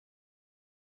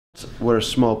We're a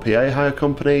small PA hire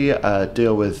company,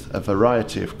 deal with a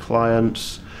variety of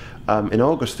clients. In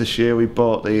August this year we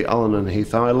bought the Allen and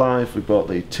Heath iLive, we bought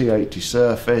the T80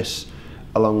 Surface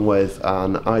along with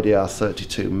an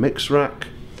IDR32 mix rack.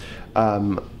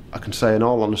 I can say in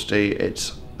all honesty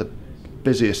it's the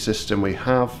busiest system we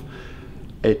have.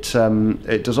 It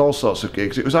does all sorts of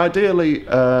gigs. It was ideally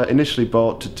initially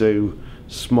bought to do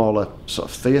smaller sort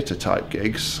of theatre type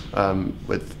gigs,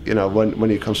 with, you know, when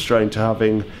you're constrained to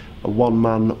having a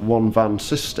one-man, one-van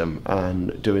system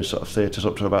and doing sort of theatres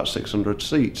up to about 600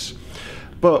 seats.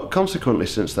 But consequently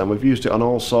since then we've used it on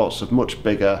all sorts of much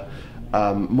bigger,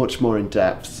 much more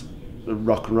in-depth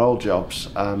rock and roll jobs.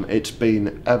 It's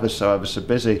been ever so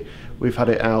busy. We've had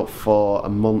it out for a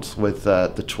month with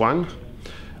the Twang.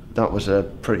 That was a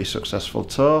pretty successful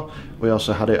tour. We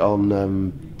also had it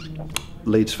on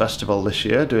Leeds Festival this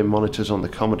year, doing monitors on the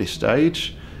comedy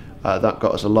stage. That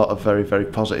got us a lot of very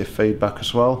positive feedback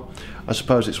as well. I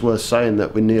suppose it's worth saying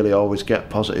that we nearly always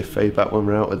get positive feedback when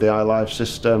we're out with the iLive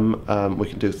system. We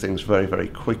can do things very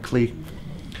quickly.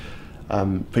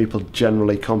 People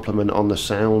generally compliment on the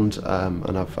sound,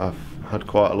 and I've had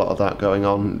quite a lot of that going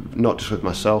on, not just with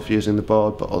myself using the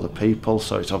board, but other people,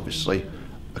 so it's obviously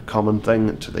a common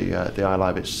thing to the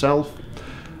iLive itself.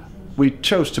 We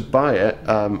chose to buy it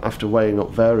after weighing up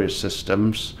various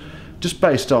systems, just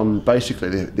based on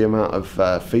basically the amount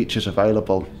of features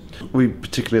available. We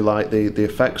particularly like the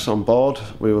effects on board.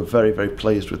 We were very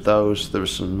pleased with those. There were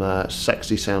some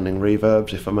sexy sounding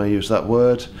reverbs, if I may use that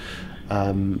word.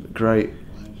 Great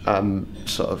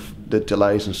sort of the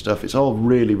delays and stuff. It's all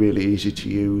really easy to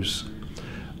use.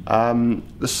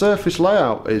 The surface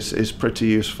layout is pretty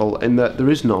useful in that there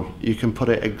is none. You can put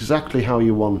it exactly how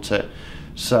you want it.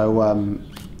 So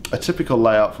a typical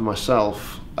layout for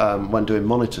myself when doing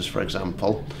monitors, for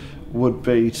example, would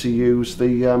be to use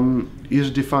the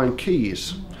user-defined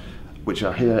keys, which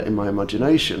are here in my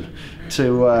imagination,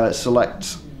 to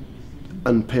select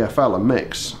and PFL a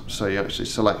mix. So you actually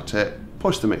select it,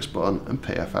 push the mix button and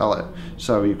PFL it.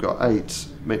 So you've got 8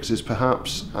 mixes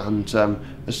perhaps, and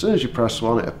as soon as you press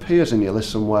one it appears in your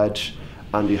listen wedge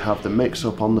and you have the mix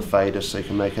up on the fader, so you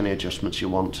can make any adjustments you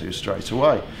want to straight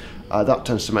away. That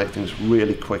tends to make things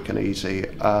really quick and easy.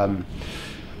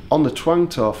 On the Twang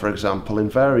tour, for example, in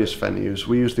various venues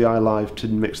we use the iLive to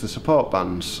mix the support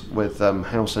bands with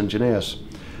house engineers.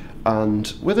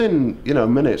 And within, you know,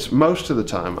 minutes, most of the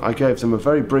time, I gave them a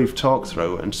very brief talk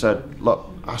through and said, look,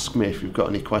 ask me if you've got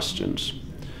any questions.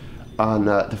 And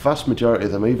the vast majority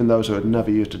of them, even those who had never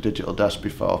used a digital desk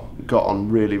before, got on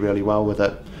really well with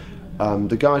it.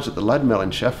 The guys at the Lead Mill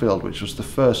in Sheffield, which was the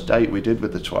first date we did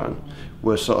with the Twang,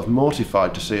 were sort of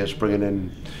mortified to see us bringing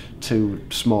in 2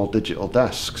 small digital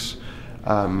desks.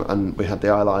 And we had the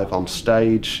iLive on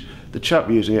stage. The chap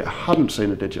using it hadn't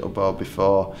seen a digital board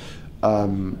before.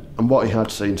 And what he had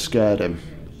seen scared him,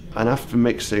 and after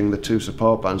mixing the 2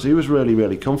 support bands he was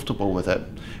really comfortable with it.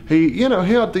 He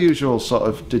had the usual sort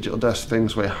of digital desk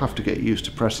things where you have to get used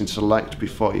to pressing select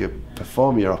before you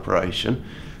perform your operation,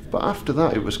 but after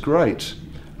that it was great.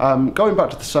 Going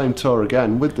back to the same tour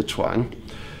again with the Twang,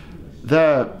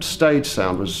 their stage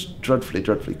sound was dreadfully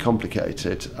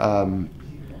complicated.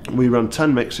 We ran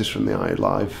 10 mixes from the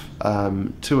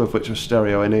iLive, 2 of which were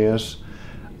stereo in-ears,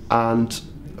 and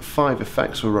 5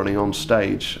 effects were running on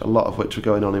stage, a lot of which were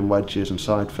going on in wedges and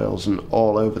side fills and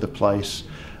all over the place.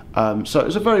 So it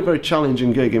was a very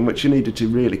challenging gig in which you needed to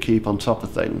really keep on top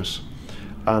of things,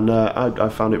 and I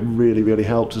found it really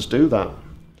helped us do that.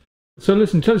 So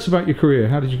listen, tell us about your career.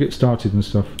 How did you get started and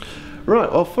stuff?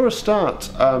 Right, well, for a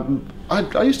start,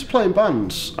 I used to play in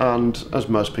bands, and as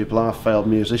most people are, failed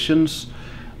musicians.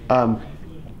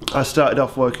 I started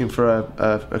off working for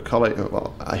a colleague,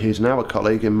 well, he's now a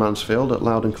colleague in Mansfield at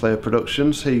Loud and Clear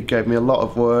Productions. He gave me a lot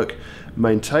of work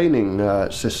maintaining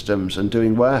systems and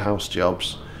doing warehouse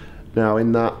jobs. Now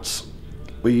in that,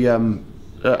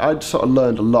 I'd sort of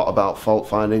learned a lot about fault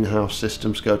finding, how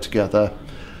systems go together.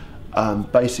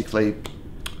 Basically,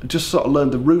 just sort of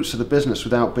learned the roots of the business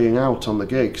without being out on the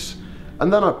gigs.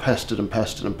 And then I pestered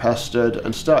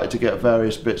and started to get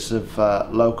various bits of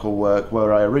local work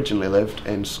where I originally lived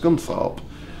in Scunthorpe,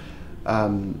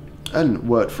 and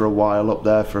worked for a while up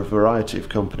there for a variety of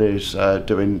companies,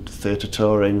 doing theatre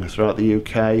touring throughout the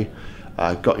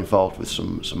UK. Got involved with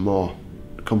some more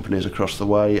companies across the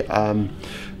way,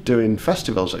 doing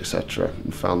festivals, etc.,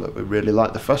 and found that we really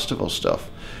liked the festival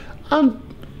stuff. And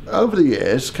over the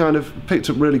years kind of picked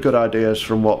up really good ideas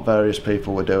from what various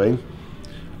people were doing.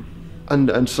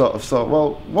 And sort of thought,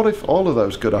 well, what if all of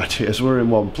those good ideas were in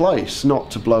one place? Not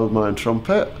to blow my own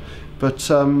trumpet, but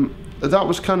that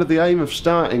was kind of the aim of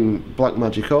starting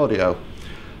BlackMagicAudio.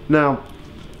 Now,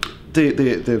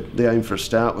 the aim for a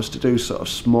start was to do sort of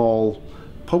small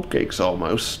pub gigs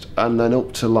almost, and then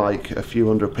up to like a few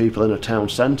hundred people in a town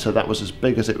centre. That was as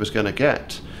big as it was going to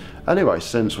get. Anyway,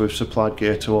 since we've supplied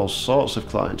gear to all sorts of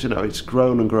clients, you know, it's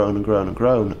grown and grown and grown and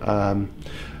grown.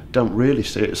 Don't really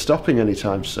see it stopping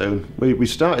anytime soon. We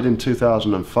started in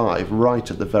 2005,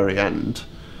 right at the very end.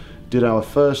 Did our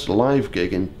first live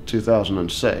gig in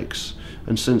 2006,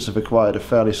 and since have acquired a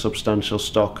fairly substantial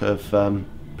stock of PA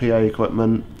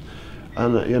equipment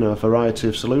and you know, a variety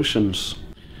of solutions.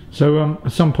 So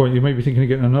at some point you may be thinking of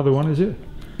getting another one, is it?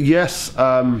 Yes,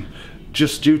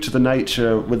 just due to the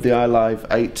nature with the iLive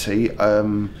 80,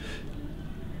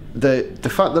 the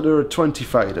fact that there are 20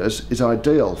 faders is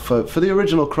ideal for the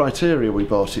original criteria we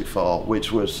bought it for,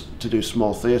 which was to do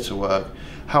small theatre work.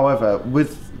 However,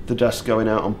 with the desk going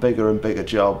out on bigger and bigger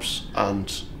jobs,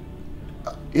 and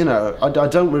you know, I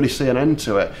don't really see an end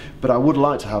to it, but I would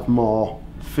like to have more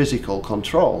physical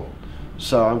control.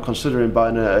 So I'm considering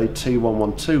buying a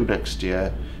T112 next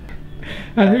year.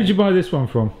 And who did you buy this one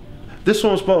from? This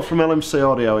one was bought from LMC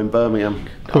Audio in Birmingham.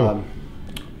 Cool.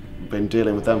 Been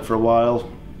dealing with them for a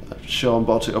while. Sean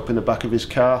bought it up in the back of his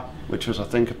car, which was I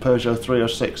think a Peugeot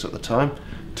 306 at the time.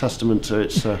 Testament to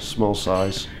its small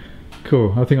size.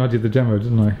 Cool. I think I did the demo,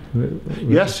 didn't I?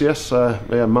 Yes.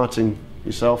 Yeah, Martin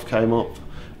yourself came up,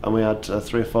 and we had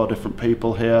 3 or 4 different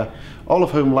people here, all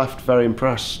of whom left very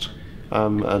impressed.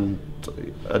 And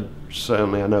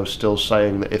certainly I know still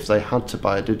saying that if they had to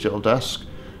buy a digital desk,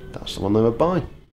 that's the one they would buy.